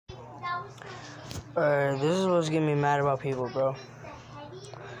This is what's getting me mad about people, bro.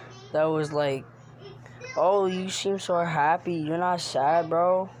 That was like, oh, you seem so happy. You're not sad,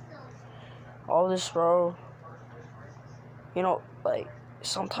 bro. All this, bro. You know, like,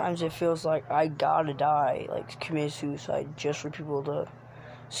 sometimes it feels like I gotta die, like, commit suicide just for people to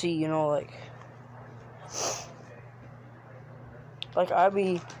see, you know, like, I'd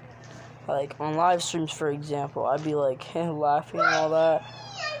be, like, on live streams, for example, I'd be, like, laughing and all that,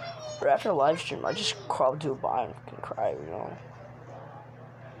 but after a live stream, I just crawl to a bar and fucking cry, you know,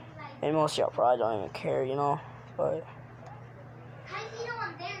 and most of y'all probably don't even care, you know, but,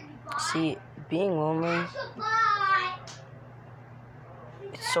 see, being lonely,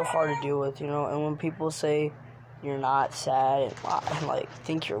 it's so hard to deal with, you know, and when people say you're not sad and like,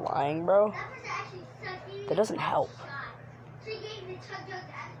 think you're lying, bro, that doesn't help.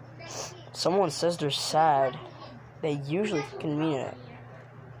 Someone says they're sad, they usually can mean it.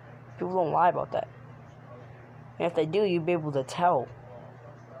 People don't lie about that. And if they do, you'll be able to tell.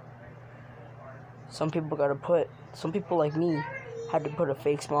 Some people like me, had to put a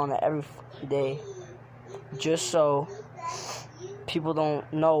fake smile on it every day, just so people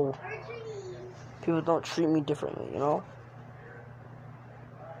don't know, people don't treat me differently, you know?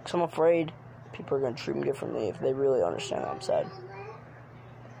 Because I'm afraid people are going to treat me differently if they really understand that I'm sad.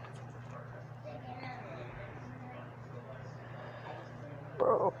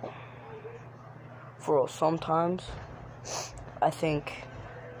 Bro, for real, sometimes I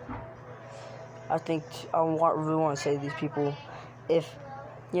really want to say to these people, if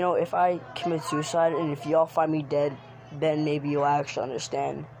I commit suicide and if y'all find me dead, then maybe you'll actually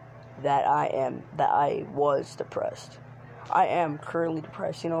understand that I was depressed. I am currently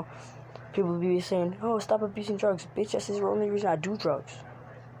depressed, you know. People be saying, oh, stop abusing drugs. Bitch, that's the only reason I do drugs.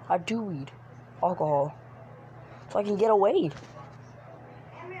 I do weed, alcohol, so I can get away.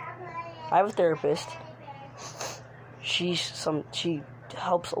 I have a therapist. She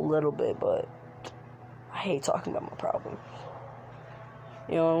helps a little bit, but I hate talking about my problems.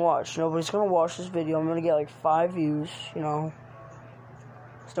 You know, and watch. Nobody's gonna watch this video. I'm gonna get like 5 views, you know.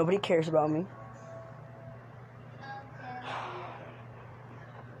 So nobody cares about me.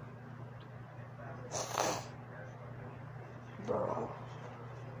 Bro.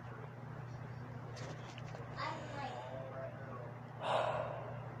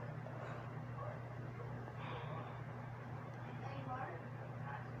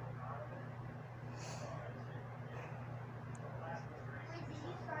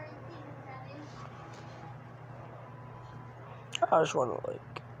 I just wanna,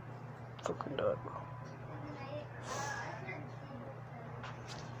 like, fucking die, bro.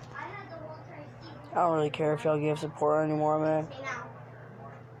 I don't really care if y'all give support anymore, man.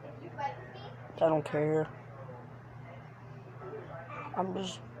 I don't care. I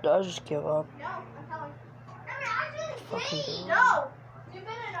just give up. Fucking give up.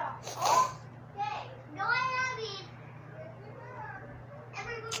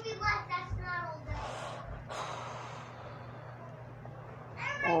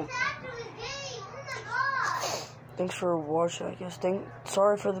 Well, thanks for watching, I guess.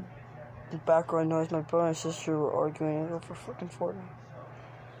 Sorry for the background noise. My brother and sister were arguing over fucking Fortnite.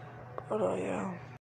 But, yeah.